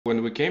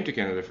When we came to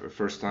Canada for the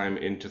first time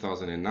in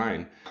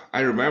 2009,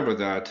 I remember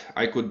that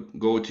I could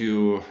go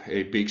to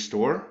a big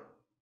store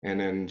and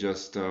then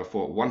just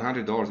for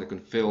 $100 I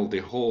could fill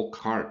the full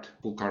cart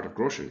of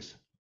groceries.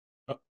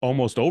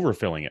 Almost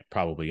overfilling it,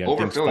 probably. You had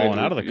things Overfilling falling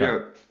out it, of the yeah,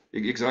 cart.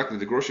 exactly.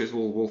 The groceries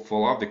will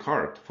fall off the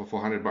cart for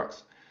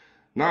 $400.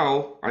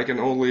 Now I can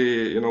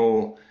only,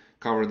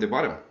 cover the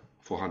bottom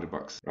for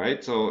 $100,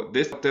 right? So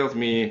this tells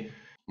me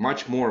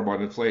much more about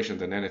inflation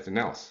than anything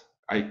else.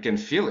 I can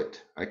feel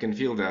it. I can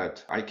feel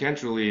that I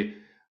can't really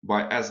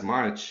buy as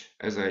much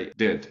as I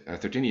did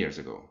 13 years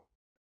ago.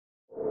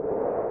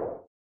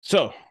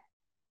 So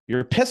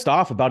you're pissed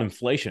off about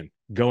inflation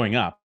going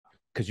up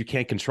because you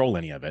can't control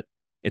any of it.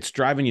 It's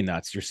driving you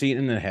nuts. You're seeing it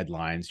in the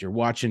headlines. You're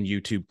watching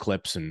YouTube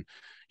clips and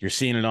you're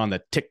seeing it on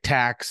the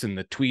TikToks and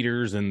the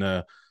tweeters and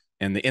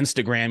the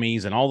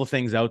Instagrammies and all the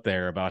things out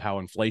there about how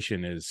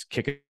inflation is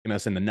kicking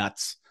us in the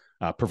nuts,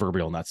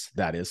 proverbial nuts,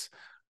 that is.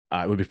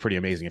 It would be pretty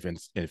amazing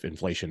if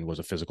inflation was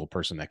a physical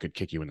person that could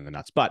kick you in the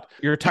nuts. But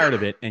you're tired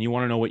of it, and you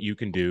want to know what you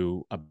can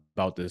do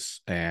about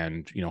this,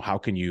 and how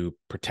can you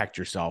protect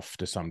yourself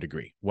to some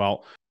degree.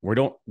 Well, we're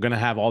don't going to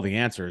have all the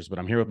answers, but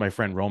I'm here with my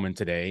friend Roman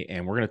today,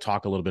 and we're going to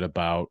talk a little bit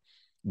about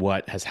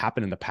what has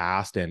happened in the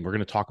past, and we're going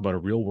to talk about a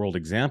real world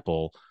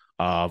example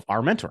of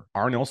our mentor,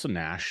 R. Nelson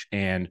Nash,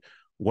 and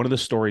one of the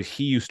stories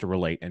he used to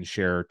relate and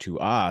share to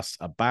us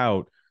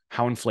about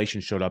how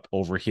inflation showed up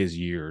over his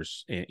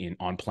years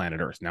on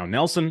planet Earth. Now,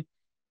 Nelson,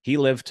 he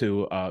lived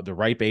to the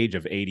ripe age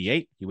of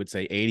 88. He would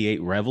say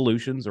 88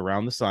 revolutions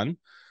around the sun.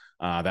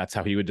 That's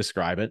how he would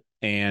describe it.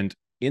 And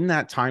in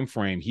that time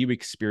frame, he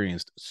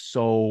experienced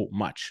so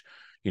much.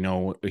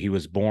 He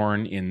was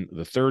born in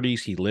the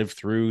 30s. He lived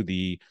through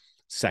the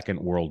Second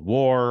World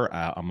War,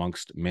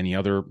 amongst many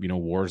other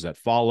wars that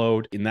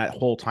followed. In that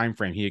whole time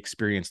frame, he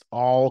experienced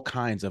all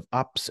kinds of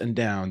ups and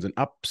downs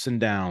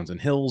and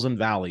hills and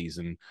valleys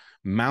and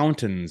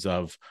mountains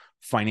of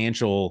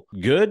financial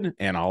good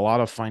and a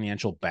lot of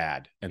financial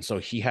bad. And so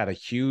he had a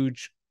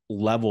huge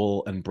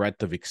level and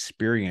breadth of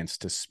experience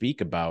to speak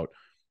about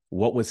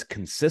what was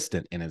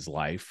consistent in his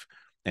life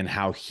and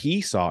how he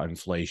saw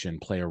inflation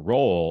play a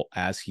role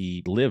as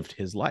he lived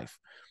his life.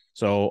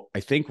 So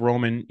I think,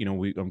 Roman,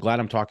 I'm glad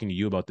I'm talking to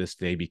you about this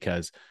today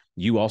because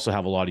you also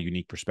have a lot of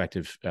unique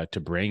perspective to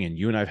bring. And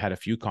you and I've had a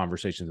few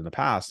conversations in the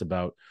past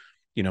about,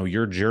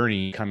 your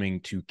journey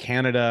coming to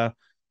Canada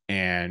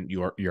and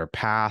your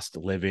past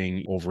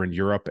living over in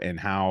Europe and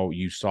how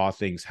you saw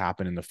things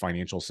happen in the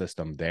financial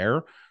system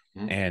there.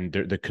 Mhm. And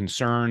the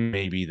concern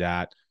maybe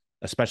that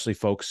especially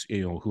folks,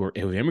 who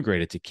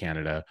immigrated to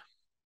Canada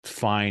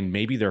find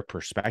maybe their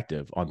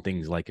perspective on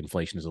things like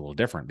inflation is a little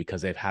different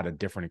because they've had a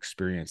different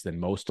experience than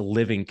most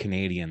living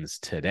Canadians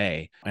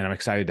today. And I'm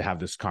excited to have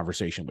this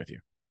conversation with you.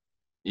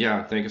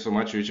 Yeah, thank you so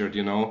much, Richard.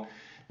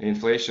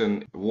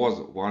 Inflation was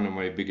one of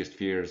my biggest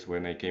fears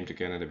when I came to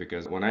Canada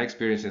because when I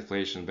experienced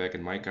inflation back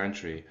in my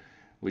country,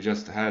 we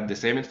just had the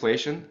same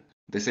inflation,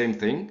 the same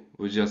thing,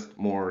 with just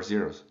more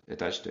zeros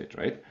attached to it,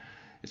 right?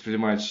 It's pretty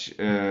much,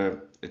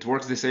 it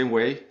works the same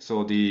way.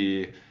 So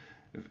the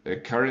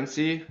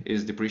currency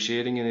is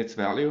depreciating in its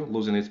value,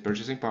 losing its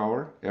purchasing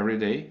power every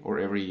day or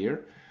every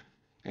year.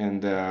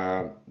 And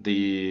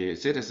the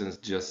citizens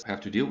just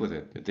have to deal with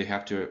it. They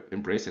have to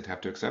embrace it,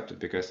 have to accept it,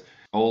 because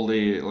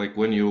like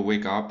when you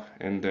wake up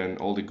and then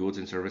all the goods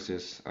and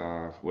services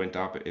went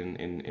up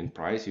in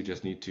price, you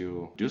just need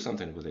to do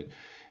something with it.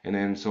 And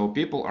then so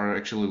people are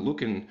actually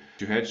looking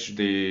to hedge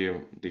the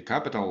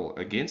capital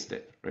against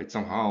it, right?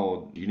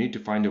 Somehow you need to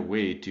find a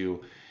way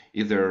to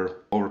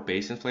either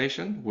overpace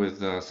inflation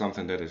with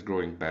something that is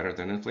growing better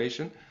than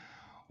inflation,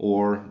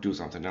 or do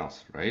something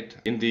else, right?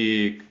 In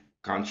the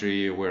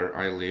country where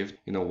I lived,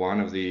 one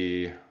of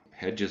the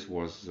hedges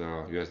was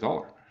US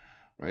dollar,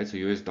 right? So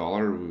US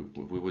dollar,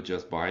 we would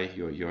just buy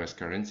your US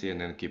currency and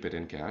then keep it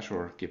in cash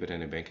or keep it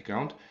in a bank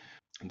account.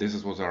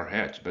 Was our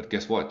hedge. But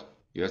guess what?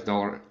 US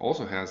dollar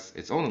also has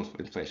its own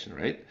inflation,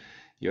 right?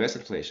 US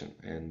inflation.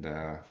 And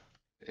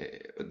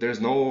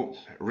there's no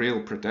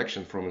real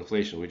protection from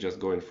inflation. We're just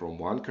going from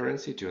one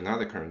currency to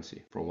another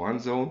currency, from one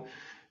zone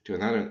to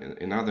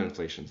another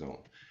inflation zone.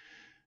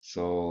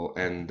 So,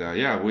 and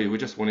yeah, we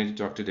just wanted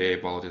to talk today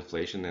about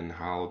inflation and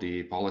how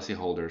the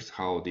policyholders,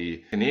 how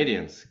the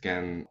Canadians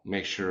can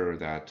make sure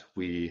that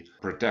we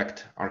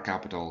protect our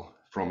capital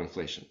from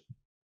inflation.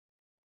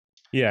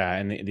 Yeah,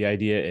 and the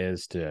idea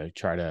is to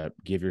try to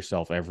give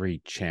yourself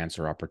every chance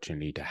or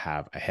opportunity to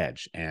have a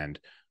hedge. And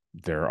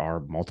there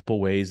are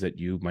multiple ways that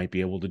you might be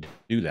able to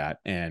do that.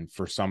 And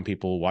for some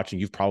people watching,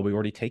 you've probably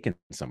already taken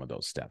some of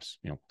those steps,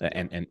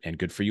 and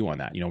good for you on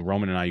that.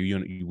 Roman and I,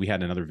 we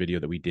had another video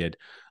that we did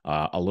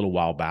a little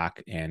while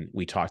back, and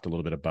we talked a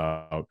little bit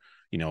about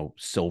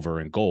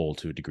silver and gold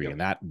to a degree, Yep.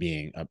 and that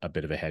being a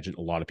bit of a hedge. And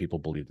a lot of people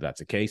believe that that's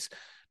the case.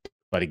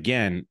 But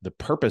again, the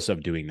purpose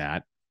of doing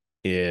that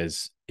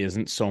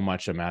isn't so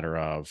much a matter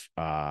of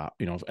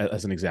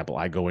as an example,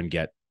 I go and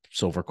get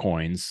silver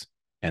coins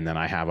and then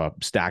I have a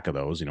stack of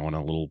those, in a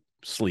little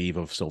sleeve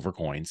of silver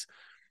coins,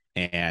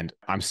 and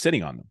I'm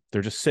sitting on them.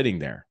 They're just sitting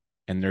there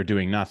and they're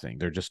doing nothing.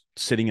 They're just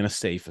sitting in a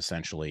safe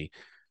essentially,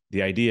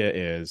 the idea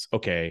is,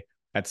 okay,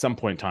 at some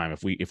point in time,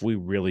 if we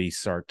really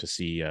start to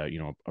see a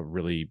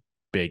really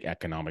big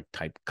economic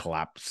type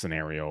collapse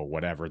scenario,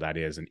 whatever that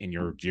is, in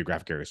your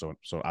geographic area,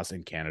 so us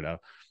in Canada,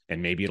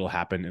 and maybe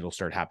it'll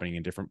start happening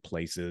in different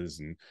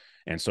places,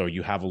 and so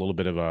you have a little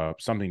bit of a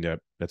something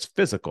that's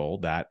physical,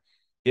 that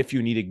if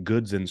you needed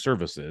goods and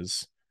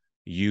services,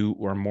 you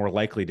are more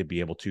likely to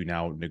be able to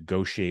now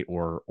negotiate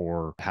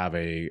or have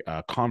a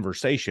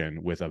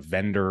conversation with a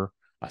vendor,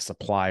 a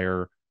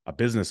supplier, a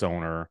business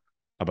owner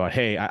about,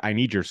 hey, I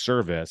need your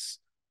service.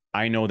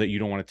 I know that you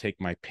don't want to take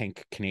my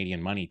pink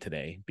Canadian money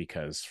today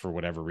because for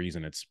whatever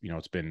reason it's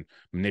been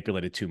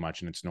manipulated too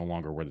much and it's no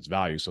longer worth its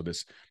value. So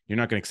you're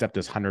not going to accept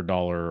this $100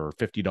 or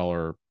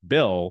 $50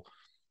 bill,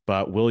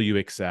 but will you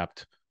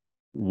accept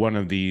one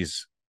of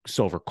these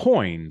silver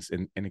coins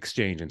in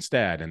exchange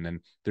instead? And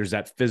then there's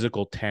that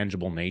physical,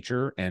 tangible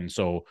nature. And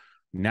so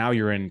now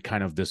you're in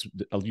kind of this,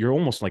 you're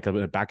almost like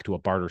back to a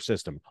barter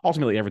system.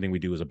 Ultimately, everything we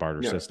do is a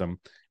barter system.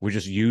 We're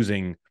just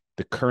using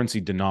the currency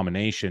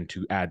denomination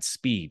to add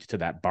speed to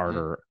that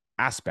barter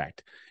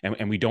aspect.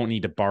 And we don't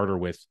need to barter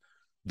with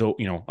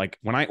like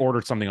when I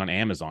ordered something on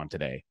Amazon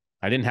today,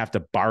 I didn't have to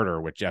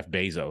barter with Jeff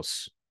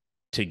Bezos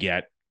to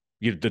get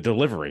the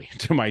delivery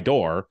to my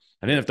door.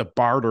 I didn't have to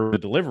barter the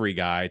delivery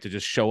guy to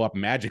just show up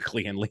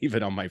magically and leave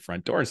it on my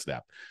front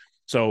doorstep.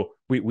 So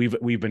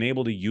we've been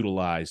able to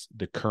utilize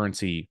the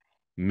currency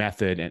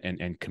method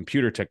and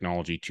computer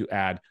technology to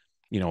add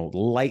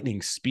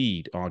lightning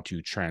speed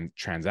onto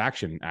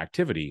transaction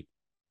activity,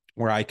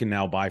 where I can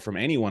now buy from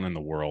anyone in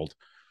the world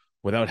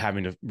without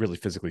having to really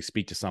physically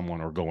speak to someone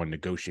or go and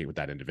negotiate with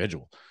that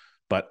individual.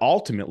 But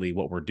ultimately,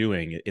 what we're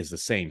doing is the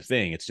same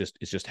thing. It's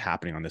just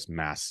happening on this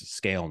mass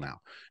scale now.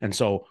 And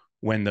so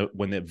when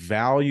the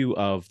value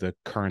of the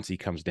currency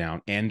comes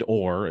down, and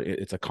or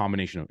it's a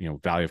combination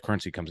of value of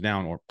currency comes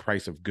down or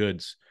price of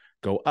goods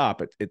go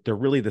up, they're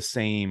really the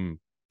same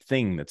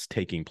thing that's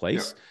taking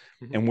place.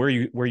 And where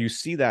you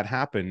see that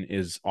happen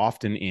is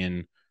often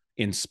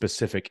in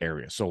specific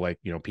areas. So like,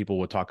 people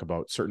would talk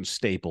about certain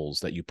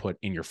staples that you put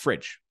in your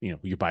fridge.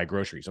 You buy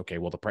groceries. Okay,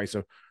 well, the price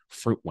of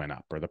fruit went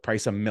up or the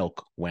price of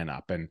milk went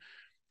up.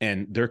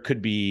 And there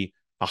could be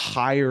a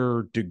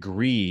higher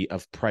degree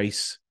of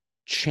price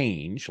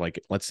change. Like,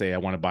 let's say I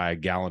want to buy a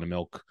gallon of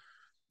milk,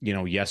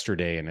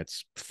 yesterday and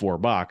it's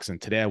 $4, and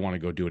today I want to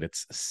go do it,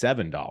 it's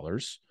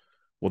 $7.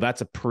 Well,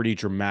 that's a pretty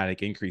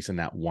dramatic increase in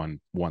that one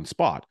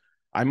spot.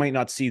 I might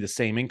not see the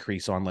same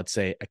increase on, let's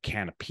say, a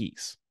can of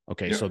peas.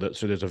 Okay, so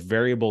there's a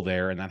variable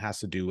there, and that has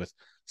to do with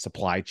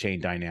supply chain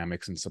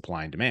dynamics and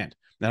supply and demand.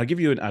 Now, I'll give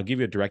you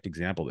a direct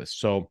example of this.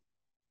 So,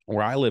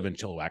 where I live in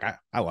Chilliwack,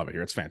 I love it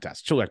here. It's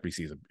fantastic. Chilliwack,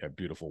 BC is a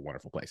beautiful,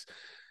 wonderful place.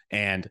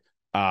 And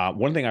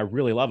one thing I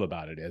really love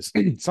about it is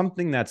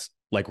something that's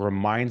like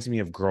reminds me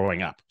of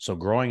growing up. So,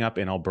 growing up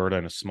in Alberta,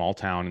 in a small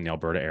town in the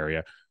Alberta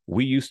area,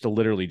 we used to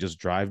literally just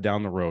drive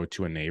down the road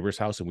to a neighbor's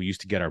house, and we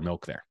used to get our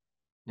milk there.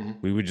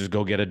 We would just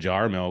go get a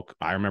jar of milk.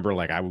 I remember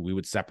we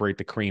would separate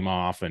the cream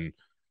off, and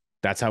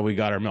that's how we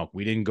got our milk.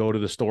 We didn't go to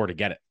the store to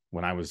get it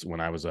when I was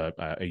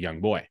a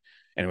young boy,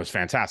 and it was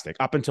fantastic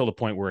up until the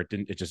point where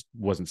it just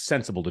wasn't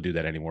sensible to do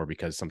that anymore,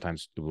 because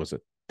sometimes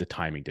the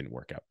timing didn't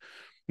work out.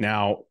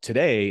 Now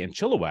today in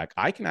Chilliwack,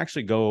 I can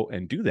actually go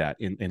and do that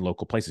in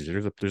local places.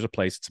 There's a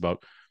place, it's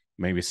about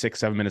maybe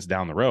 6-7 minutes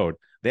down the road.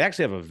 They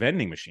actually have a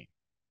vending machine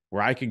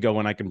where I can go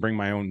and I can bring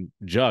my own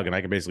jug, and I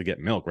can basically get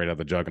milk right out of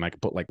the jug, and I can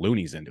put like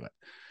loonies into it.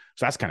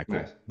 So that's kind of cool.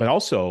 Nice. But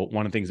also,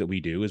 one of the things that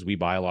we do is we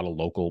buy a lot of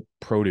local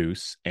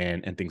produce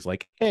and things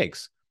like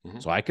eggs.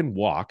 So I can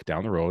walk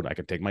down the road. I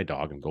can take my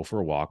dog and go for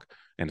a walk,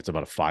 and it's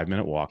about a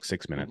 5-minute walk,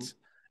 6 minutes.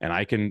 And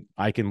I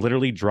can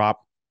literally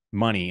drop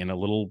money in a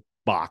little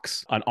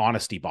box, an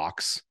honesty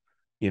box,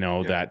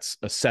 that's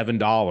a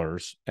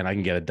 $7, and I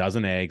can get a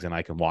dozen eggs, and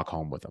I can walk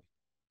home with them.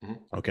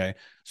 Okay,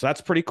 so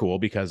that's pretty cool,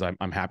 because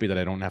I'm happy that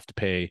I don't have to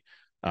pay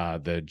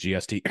the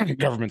GST,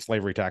 government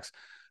slavery tax.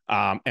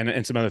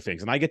 And some other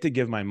things. And I get to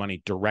give my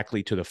money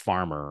directly to the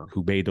farmer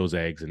who made those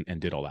eggs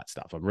and did all that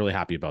stuff. I'm really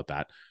happy about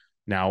that.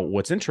 Now,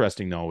 what's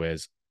interesting though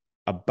is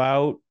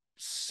about,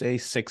 say,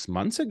 6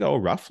 months ago,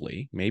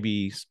 roughly,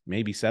 maybe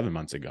 7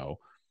 months ago,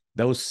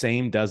 those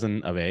same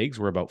dozen of eggs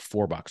were about $4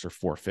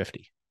 or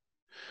 $4.50.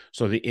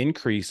 So the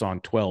increase on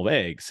 12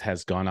 eggs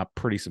has gone up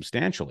pretty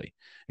substantially.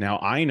 Now,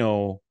 I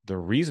know the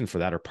reason for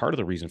that, or part of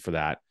the reason for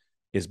that,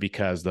 is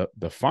because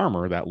the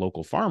farmer, that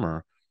local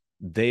farmer,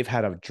 they've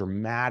had a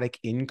dramatic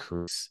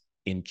increase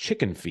in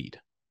chicken feed.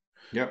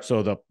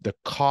 So the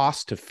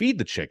cost to feed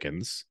the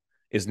chickens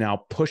is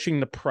now pushing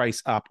the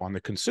price up on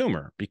the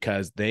consumer,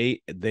 because they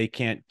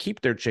can't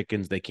keep their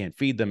chickens, they can't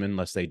feed them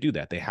unless they do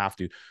that. They have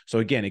to. So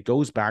again, it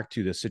goes back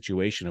to the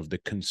situation of the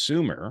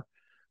consumer.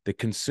 The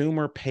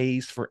consumer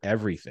pays for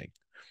everything.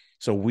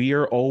 So we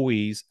are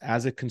always,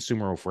 as a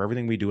consumer, for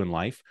everything we do in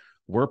life,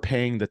 we're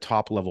paying the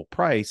top level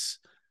price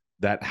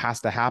that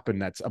has to happen,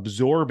 that's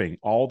absorbing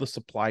all the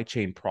supply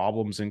chain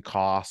problems and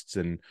costs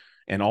and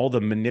all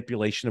the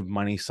manipulation of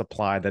money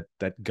supply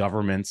that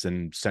governments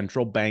and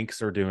central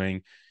banks are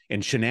doing,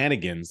 and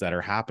shenanigans that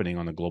are happening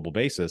on a global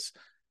basis.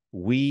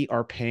 we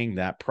are paying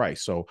that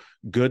price. So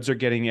goods are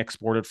getting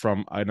exported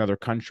from another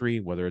country,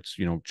 whether it's,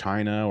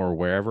 China or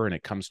wherever, and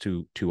it comes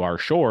to our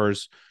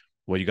shores.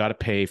 Well, you got to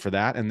pay for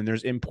that. And then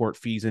there's import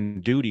fees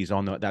and duties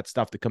on that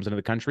stuff that comes into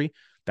the country.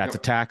 That's a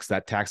Yep. tax.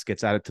 That tax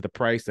gets added to the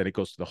price. Then it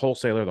goes to the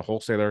wholesaler. The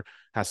wholesaler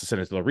has to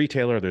send it to the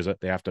retailer.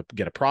 They have to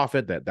get a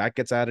profit that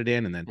gets added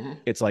in. And then Hmm.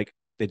 it's like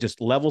it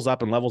just levels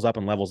up and levels up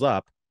and levels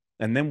up.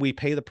 And then we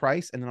pay the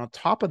price. And then on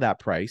top of that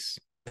price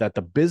that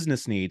the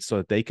business needs so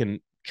that they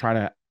can try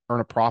to earn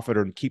a profit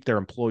or keep their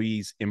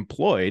employees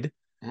employed,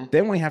 Hmm.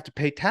 then we have to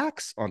pay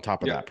tax on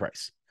top of Yeah. that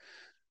price.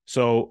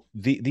 So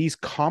these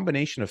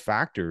combination of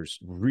factors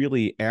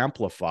really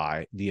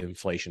amplify the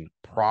inflation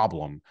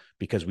problem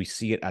because we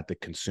see it at the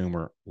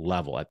consumer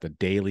level, at the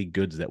daily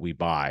goods that we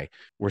buy.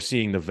 We're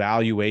seeing the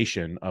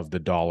valuation of the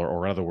dollar,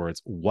 or in other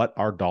words, what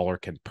our dollar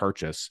can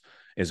purchase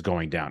is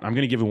going down. I'm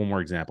going to give you one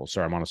more example.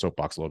 Sorry, I'm on a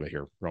soapbox a little bit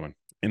here, Roman.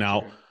 And It's now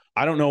okay.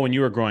 I don't know when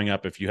you were growing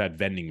up if you had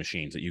vending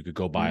machines that you could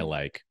go buy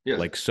Hmm. Yes.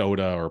 like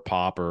soda or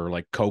pop or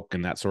like Coke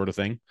and that sort of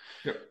thing.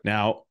 Yep.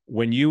 Now,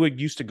 when you would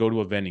used to go to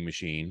a vending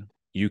machine,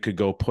 you could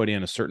go put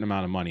in a certain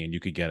amount of money and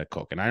you could get a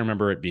Coke. And I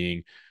remember it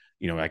being,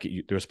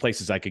 there was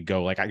places I could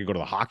go, like I could go to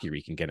the hockey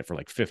rink and get it for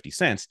like 50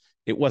 cents.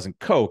 It wasn't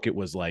Coke, it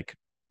was like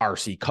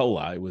RC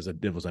Cola. It was a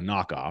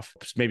knockoff.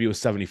 Maybe it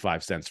was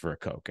 75 cents for a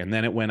Coke. And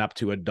then it went up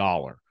to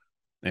 $1.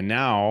 And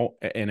now,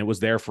 and it was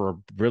there for a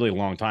really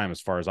long time,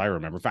 as far as I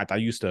remember. In fact, I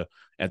used to,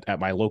 at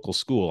my local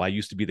school, I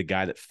used to be the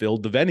guy that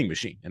filled the vending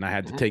machine, and I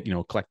had to Hmm. take,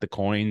 collect the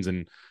coins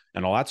and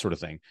all that sort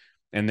of thing.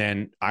 And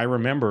then I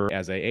remember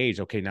as I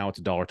aged, okay, now it's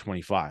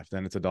 $1.25,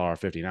 then it's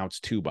 $1.50, now it's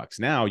 $2.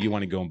 Now you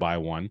want to go and buy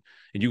one,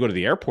 and you go to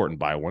the airport and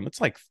buy one,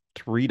 it's like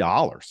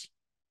 $3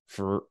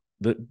 for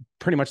the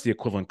pretty much the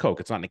equivalent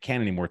Coke. It's not in a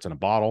can anymore; it's in a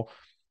bottle.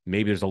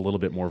 Maybe there's a little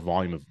bit more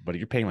volume of, but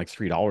you're paying like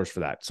 $3 for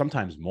that,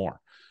 sometimes more.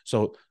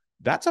 So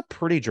that's a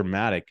pretty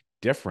dramatic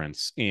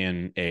difference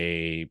in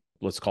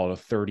let's call it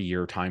a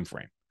 30-year time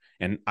frame.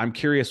 And I'm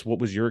curious, what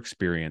was your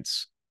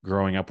experience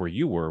growing up where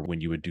you were when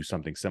you would do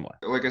something similar?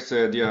 Like I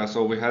said, yeah,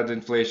 so we had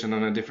inflation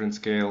on a different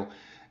scale,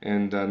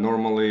 and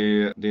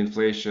normally the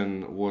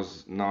inflation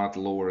was not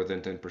lower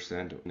than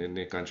 10% in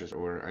the countries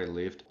where I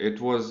lived.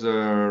 It was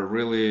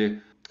really,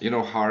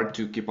 hard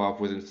to keep up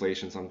with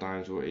inflation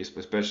sometimes,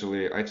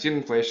 especially I've seen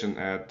inflation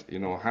at,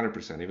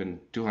 100%, even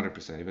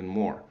 200%, even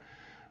more,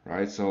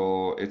 right?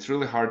 So it's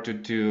really hard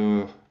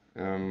to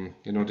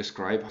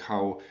describe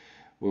how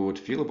we would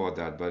feel about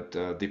that. But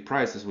the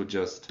prices would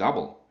just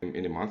double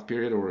in a month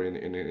period or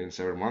in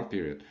several month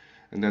period,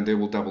 and then they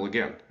will double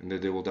again, and then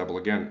they will double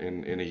again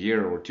in a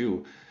year or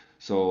two.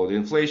 So the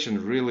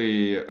inflation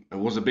really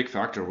was a big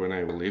factor when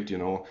I lived.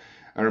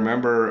 I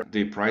remember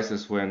the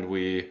prices when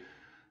we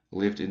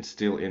lived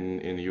still in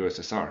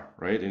USSR,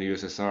 right? In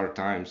USSR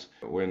times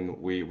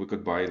when we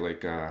could buy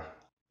like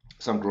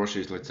some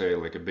groceries, let's say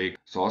like a big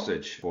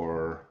sausage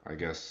for, I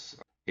guess,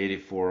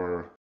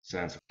 84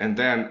 cents. And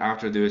then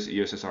after the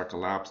USSR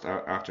collapsed,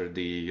 after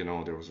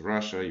there was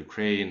Russia,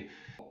 Ukraine,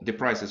 the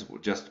prices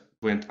just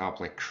went up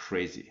like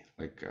crazy.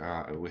 Like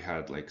we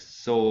had like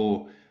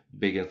so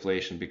big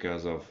inflation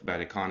because of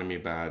bad economy,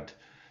 bad,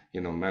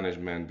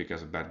 management,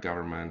 because of bad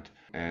government,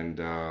 and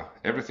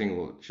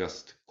everything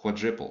just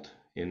quadrupled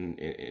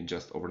in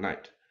just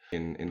overnight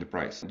in the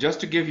price. Just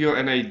to give you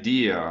an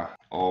idea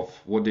of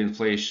what the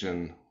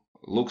inflation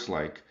looks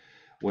like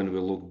when we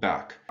look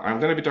back. I'm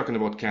going to be talking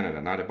about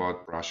Canada, not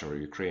about Russia or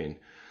Ukraine.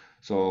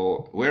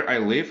 So where I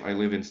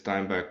live in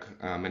Steinbach,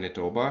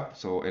 Manitoba.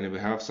 So and we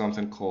have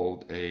something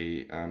called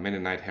a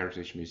Mennonite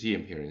Heritage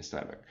Museum here in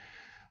Steinbach,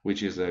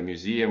 which is a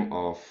museum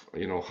of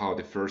how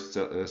the first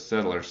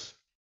settlers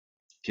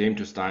came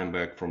to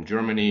Steinbach from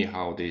Germany,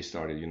 how they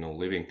started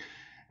living.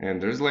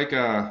 And there's like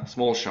a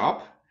small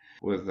shop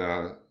with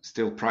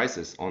still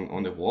prices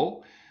on the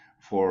wall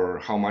for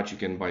how much you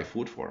can buy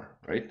food for,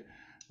 right?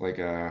 Like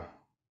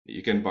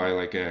you can buy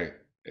like a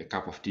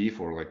cup of tea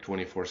for like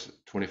 24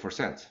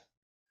 cents,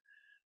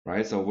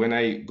 right? So when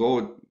I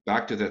go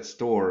back to that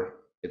store,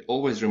 it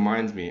always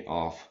reminds me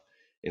of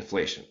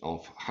inflation,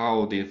 of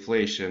how the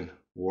inflation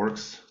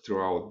works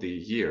throughout the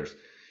years.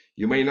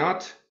 You may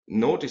not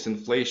notice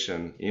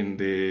inflation in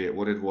the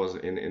what it was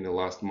in the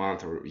last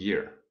month or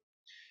year.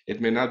 It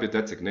may not be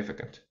that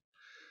significant.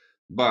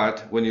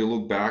 But when you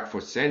look back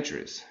for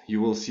centuries,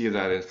 you will see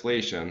that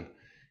inflation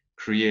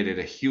created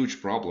a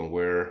huge problem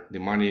where the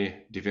money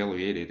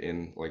devaluated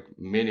in like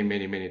many,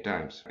 many, many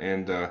times.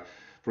 And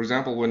for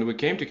example, when we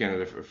came to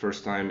Canada for the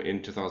first time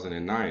in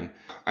 2009,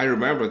 I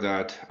remember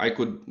that I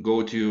could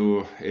go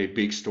to a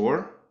big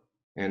store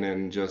and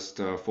then just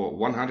for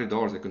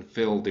 $100 I could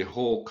fill the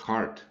whole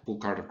cart, full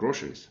cart of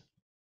groceries.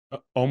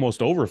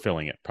 Almost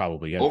overfilling it,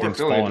 probably. You had things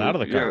Overfilling falling out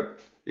it, of the yeah, cart.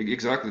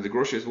 exactly. The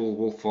groceries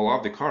will fall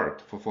off the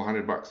cart for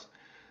 $400.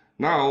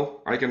 Now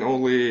I can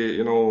only,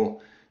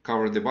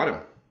 cover the bottom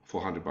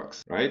for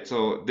 $100, right?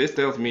 So this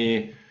tells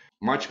me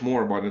much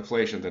more about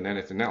inflation than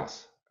anything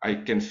else. I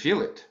can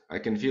feel it. I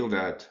can feel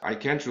that I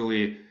can't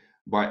really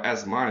buy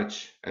as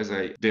much as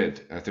I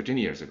did 13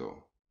 years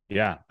ago.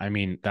 Yeah, I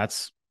mean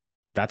that's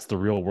the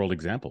real world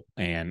example,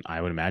 and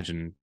I would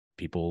imagine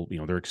people,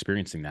 they're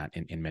experiencing that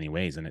in many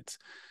ways. And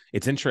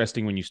it's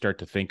interesting when you start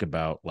to think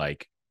about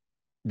like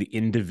the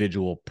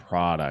individual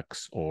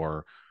products,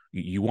 or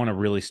you want to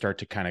really start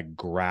to kind of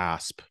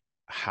grasp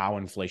how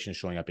inflation is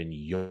showing up in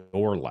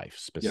your life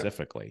Yeah.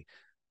 specifically.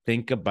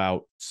 Think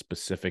about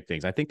specific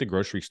things. I think the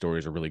grocery store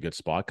is a really good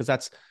spot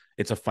because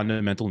it's a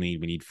fundamental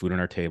need. We need food on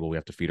our table. We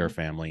have to feed our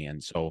family.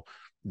 And so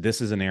this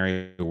is an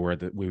area where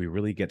we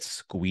really get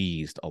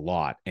squeezed a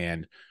lot.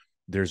 And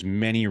there's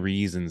many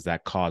reasons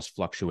that cause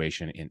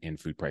fluctuation in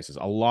food prices.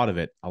 A lot of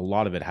it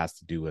has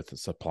to do with the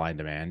supply and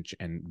demand,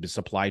 and the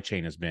supply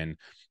chain has been,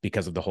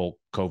 because of the whole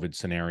COVID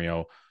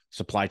scenario,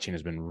 supply chain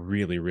has been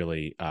really,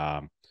 really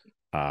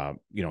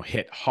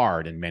hit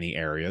hard in many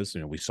areas.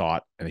 We saw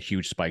it in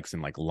huge spikes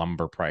in like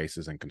lumber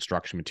prices and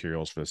construction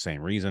materials for the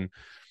same reason.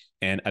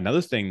 And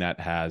another thing that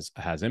has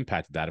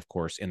impacted that, of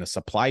course, in the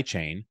supply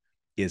chain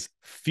is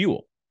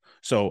fuel.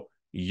 So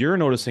you're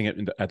noticing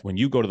it when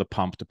you go to the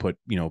pump to put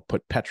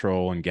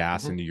petrol and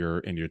gas into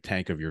your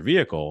tank of your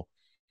vehicle.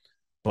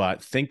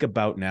 But think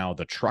about now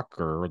the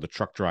trucker or the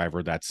truck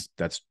driver that's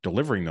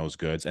delivering those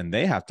goods, and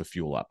they have to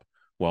fuel up.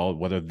 Well,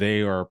 whether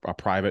they are a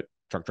private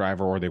truck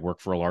driver or they work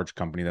for a large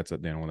company, that's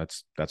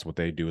what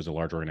they do as a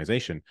large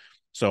organization.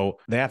 So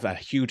they have a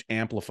huge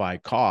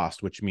amplified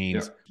cost, which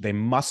means they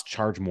must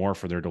charge more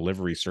for their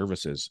delivery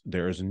services.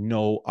 There is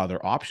no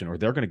other option, or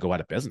they're going to go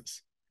out of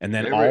business. And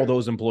then all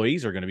those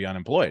employees are going to be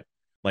unemployed.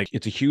 Like,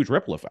 it's a huge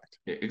ripple effect.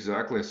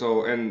 Exactly.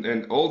 So,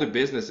 and all the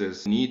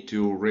businesses need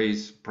to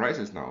raise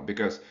prices now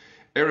because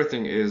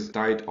everything is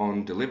tied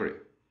on delivery,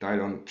 tied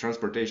on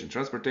transportation.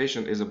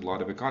 Transportation is a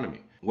blood of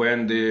economy.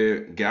 When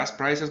the gas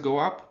prices go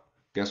up,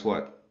 guess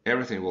what?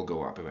 Everything will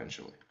go up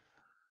eventually.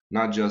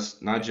 Not just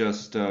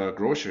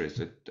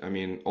groceries. I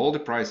mean, all the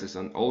prices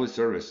and all the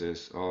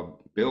services,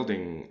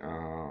 building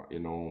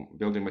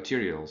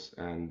materials,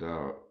 and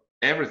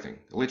everything,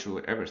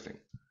 literally everything,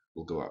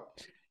 will go up.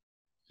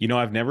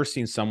 I've never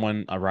seen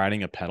someone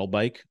riding a pedal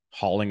bike,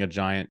 hauling a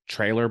giant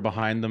trailer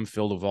behind them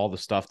filled with all the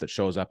stuff that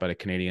shows up at a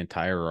Canadian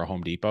Tire or a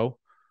Home Depot.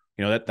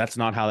 That's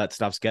not how that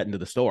stuff's getting to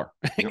the store.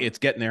 Yep. It's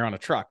getting there on a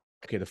truck.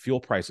 Okay, the fuel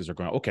prices are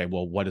going, okay,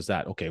 well, what is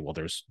that? Okay, well,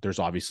 there's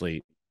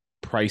obviously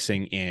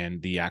pricing in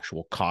the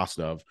actual cost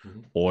of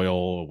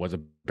oil, what's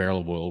a barrel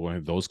of oil, one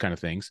of those kind of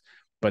things.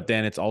 But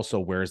then it's also,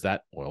 where's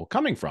that oil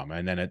coming from?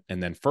 And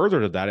then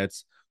further to that,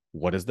 it's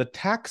what is the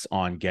tax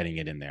on getting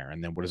it in there?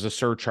 And then what is the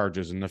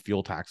surcharges and the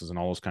fuel taxes and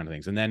all those kind of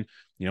things? And then,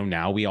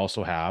 now we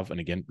also have, and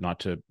again,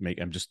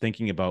 I'm just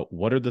thinking about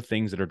what are the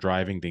things that are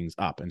driving things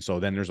up. And so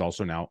then there's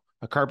also now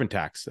a carbon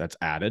tax that's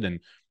added,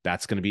 and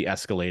that's going to be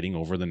escalating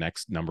over the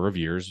next number of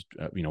years,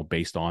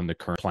 based on the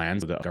current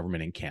plans of the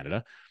government in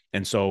Canada.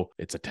 And so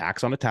it's a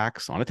tax on a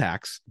tax on a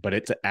tax, but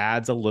it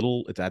adds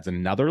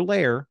another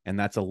layer, and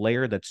that's a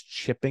layer that's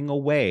chipping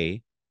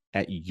away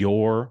at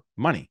your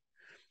money.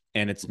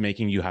 And it's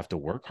making you have to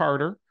work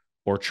harder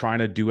or trying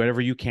to do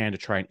whatever you can to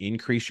try and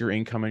increase your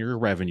income and your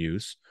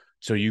revenues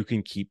so you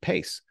can keep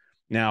pace.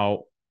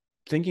 Now,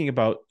 thinking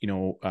about,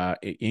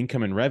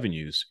 income and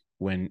revenues,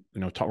 when,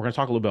 we're going to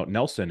talk a little about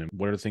Nelson and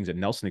what are the things that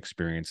Nelson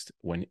experienced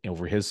when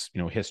over his,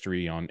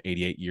 history on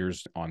 88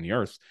 years on the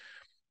earth.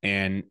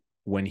 And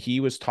when he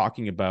was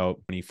talking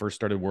about when he first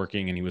started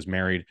working, and he was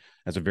married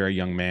as a very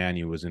young man,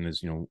 he was in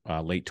his,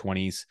 late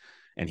 20s,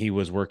 and he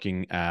was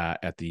working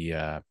at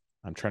the,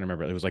 I'm trying to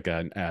remember. It was like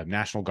a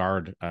National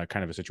Guard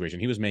kind of a situation.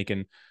 He was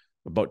making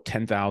about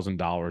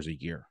 $10,000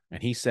 a year.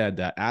 And he said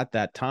that at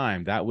that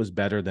time, that was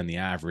better than the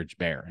average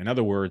bear. In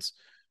other words,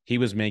 he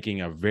was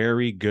making a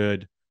very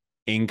good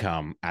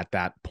income at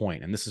that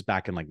point. And this is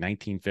back in like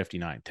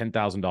 1959.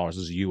 $10,000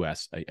 is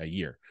US a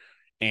year.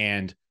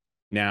 And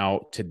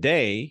now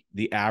today,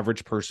 the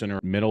average person,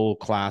 or middle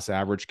class,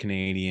 average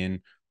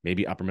Canadian,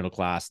 maybe upper middle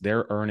class,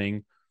 they're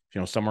earning,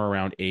 somewhere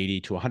around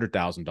 $80,000 to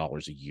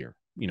 $100,000 a year,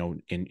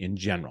 in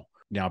general.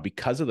 Now,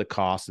 because of the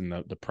cost and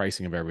the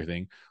pricing of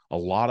everything, a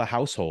lot of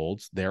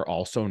households, they're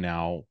also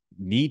now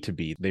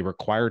they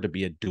require to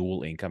be a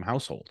dual income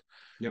household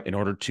in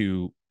order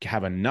to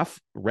have enough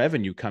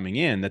revenue coming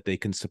in that they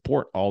can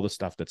support all the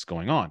stuff that's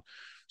going on.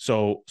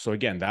 So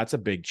again, that's a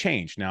big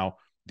change. Now,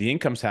 the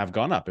incomes have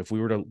gone up. If we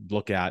were to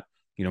look at,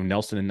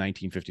 Nelson in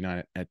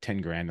 1959 at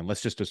 10 grand, and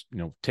let's just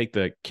take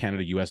the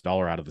Canada US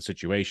dollar out of the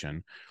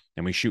situation,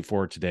 and we shoot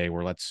forward today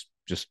where let's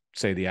just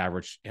say the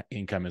average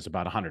income is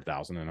about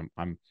 100,000,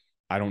 and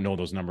I don't know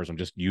those numbers. I'm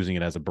just using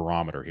it as a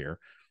barometer here.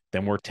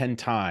 Then we're 10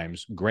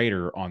 times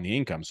greater on the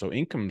income. So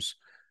incomes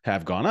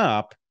have gone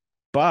up,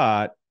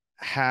 but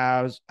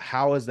how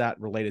is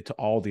that related to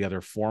all the other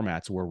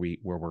formats where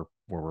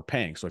we're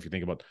paying? So if you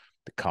think about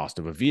the cost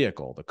of a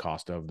vehicle, the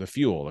cost of the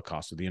fuel, the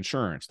cost of the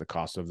insurance, the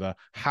cost of the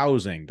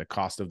housing, the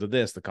cost of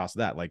the cost of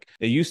that. Like,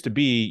 it used to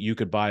be you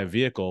could buy a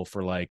vehicle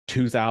for like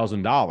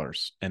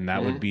 $2,000, and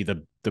that would be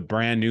the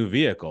brand new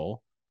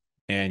vehicle.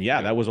 And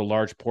that was a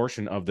large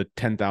portion of the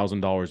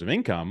 $10,000 of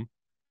income,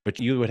 but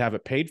you would have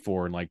it paid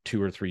for in like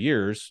 2 or 3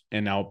 years.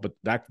 But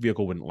that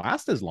vehicle wouldn't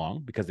last as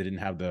long because they didn't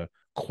have the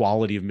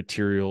quality of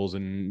materials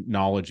and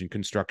knowledge and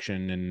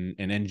construction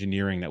and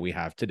engineering that we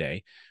have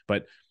today.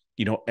 But,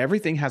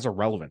 everything has a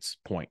relevance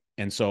point.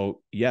 And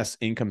so, yes,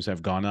 incomes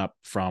have gone up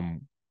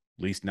from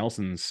at least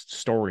Nelson's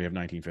story of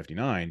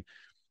 1959,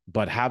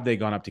 but have they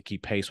gone up to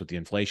keep pace with the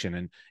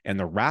inflation and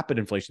the rapid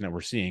inflation that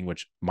we're seeing,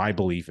 which my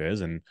belief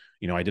is, and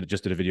I did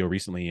a video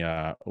recently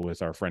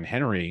with our friend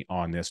Henry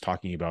on this,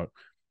 talking about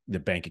the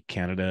Bank of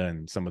Canada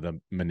and some of the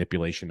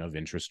manipulation of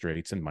interest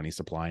rates and money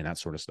supply and that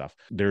sort of stuff.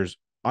 There's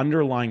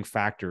underlying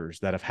factors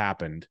that have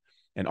happened,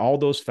 and all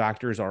those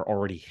factors are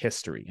already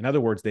history. In other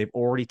words, they've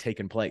already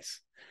taken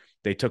place.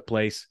 They took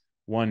place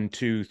 1,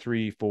 2,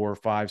 3, 4,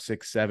 5,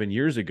 6, 7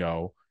 years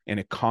ago in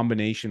a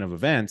combination of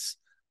events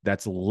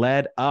that's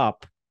led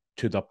up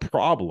to the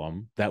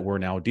problem that we're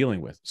now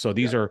dealing with. So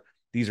these are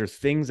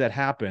things that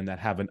happen that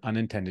have an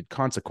unintended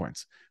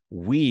consequence.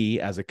 We,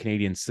 as a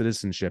Canadian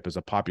citizenship, as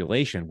a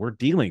population, we're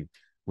dealing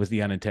with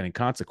the unintended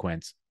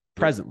consequence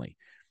presently.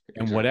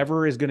 And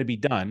whatever is going to be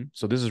done,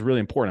 so this is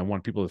really important. I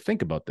want people to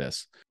think about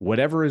this.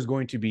 Whatever is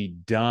going to be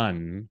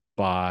done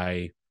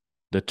by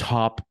the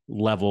top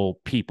level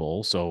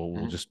people, so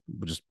we'll just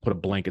put a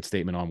blanket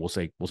statement on. We'll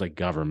say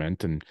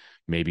government, and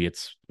maybe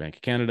it's Bank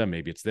of Canada,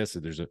 maybe it's this.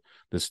 There's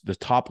the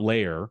top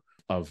layer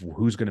of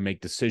who's going to make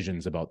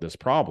decisions about this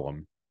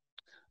problem.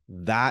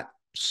 That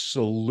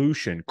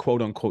solution,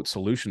 quote unquote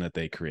solution that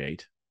they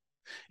create,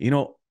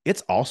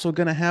 it's also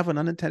going to have an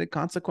unintended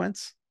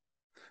consequence.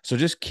 So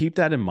just keep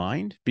that in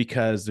mind,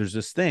 because there's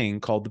this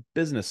thing called the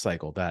business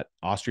cycle that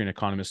Austrian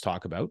economists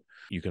talk about.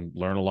 You can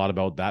learn a lot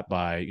about that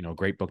by, a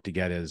great book to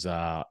get is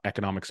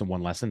Economics in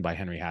One Lesson by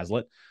Henry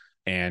Hazlitt.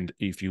 And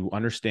if you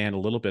understand a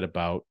little bit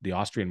about the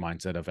Austrian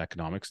mindset of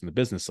economics and the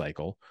business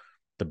cycle,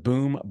 the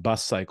boom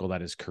bust cycle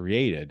that is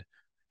created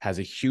has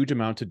a huge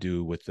amount to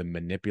do with the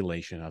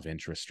manipulation of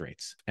interest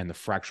rates and the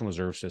fractional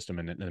reserve system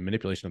and the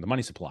manipulation of the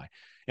money supply.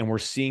 And we're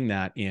seeing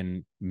that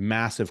in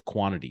massive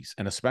quantities.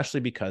 And especially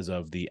because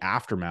of the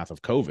aftermath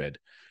of COVID,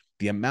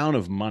 the amount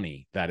of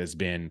money that has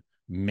been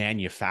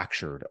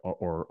manufactured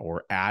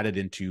or added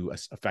into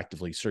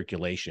effectively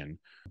circulation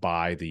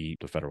by the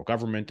federal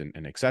government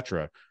and et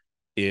cetera,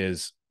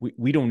 is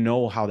we don't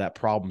know how that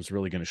problem is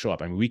really going to show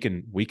up. I mean,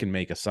 we can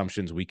make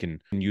assumptions, we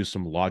can use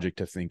some logic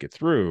to think it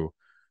through,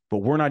 but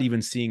we're not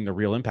even seeing the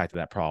real impact of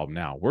that problem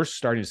now. We're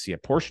starting to see a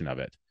portion of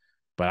it,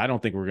 but I don't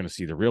think we're going to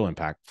see the real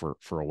impact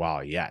for a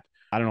while yet.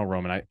 I don't know,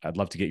 Roman, I'd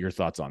love to get your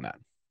thoughts on that.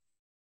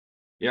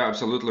 Yeah,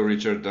 absolutely,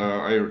 Richard.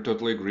 I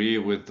totally agree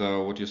with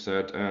what you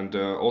said. And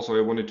also,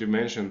 I wanted to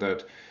mention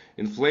that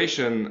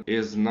inflation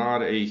is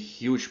not a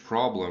huge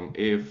problem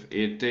if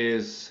it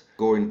is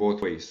going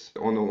both ways.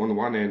 On the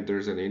one end,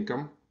 there's an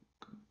income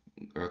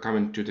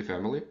coming to the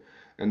family,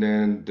 and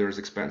then there's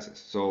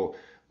expenses. So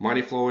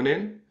money flowing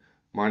in,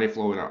 money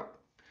flowing out.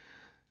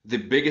 The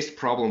biggest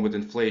problem with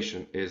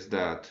inflation is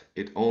that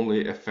it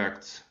only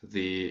affects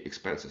the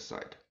expenses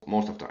side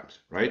most of times,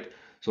 right?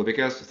 So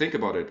because think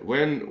about it,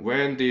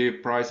 when the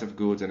price of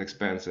goods and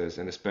expenses,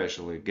 and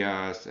especially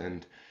gas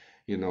and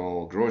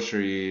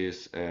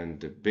groceries and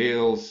the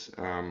bills,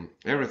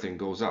 everything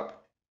goes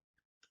up,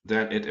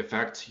 then it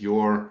affects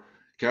your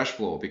cash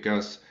flow.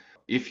 Because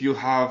if you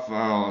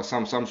have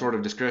some sort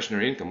of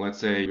discretionary income, let's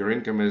say your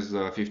income is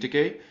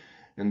 50K,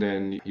 and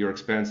then your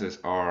expenses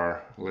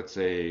are, let's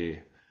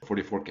say,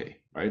 44K,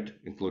 right?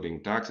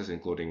 Including taxes,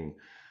 including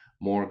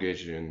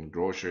mortgage and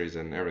groceries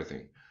and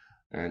everything.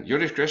 And your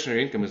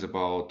discretionary income is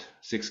about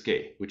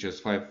 6K, which is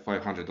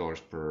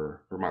 $500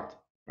 per month,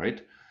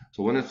 right?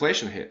 So when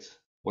inflation hits,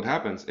 what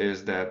happens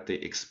is that the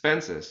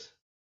expenses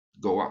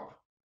go up.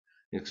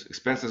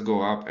 Expenses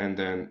go up, and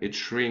then it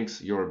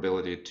shrinks your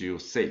ability to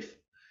save,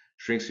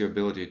 shrinks your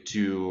ability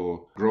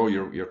to grow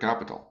your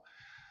capital,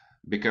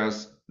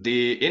 because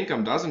the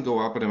income doesn't go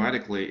up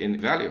automatically in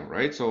value,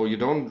 right? So you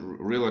don't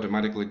really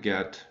automatically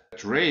get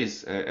a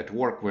raise at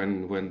work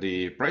when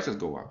the prices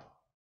go up.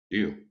 Do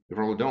you? You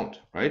probably don't,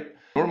 right?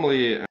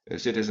 Normally,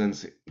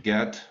 citizens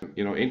get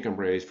income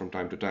raise from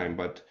time to time,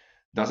 but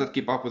does it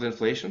keep up with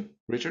inflation,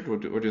 Richard?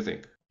 What do you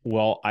think?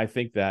 Well, I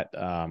think that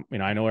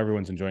I know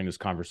everyone's enjoying this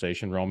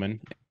conversation, Roman,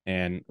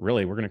 and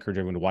really we're going to encourage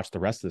everyone to watch the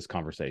rest of this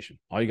conversation.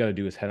 All you got to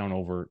do is head on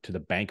over to the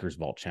Bankers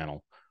Vault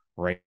channel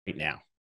right now.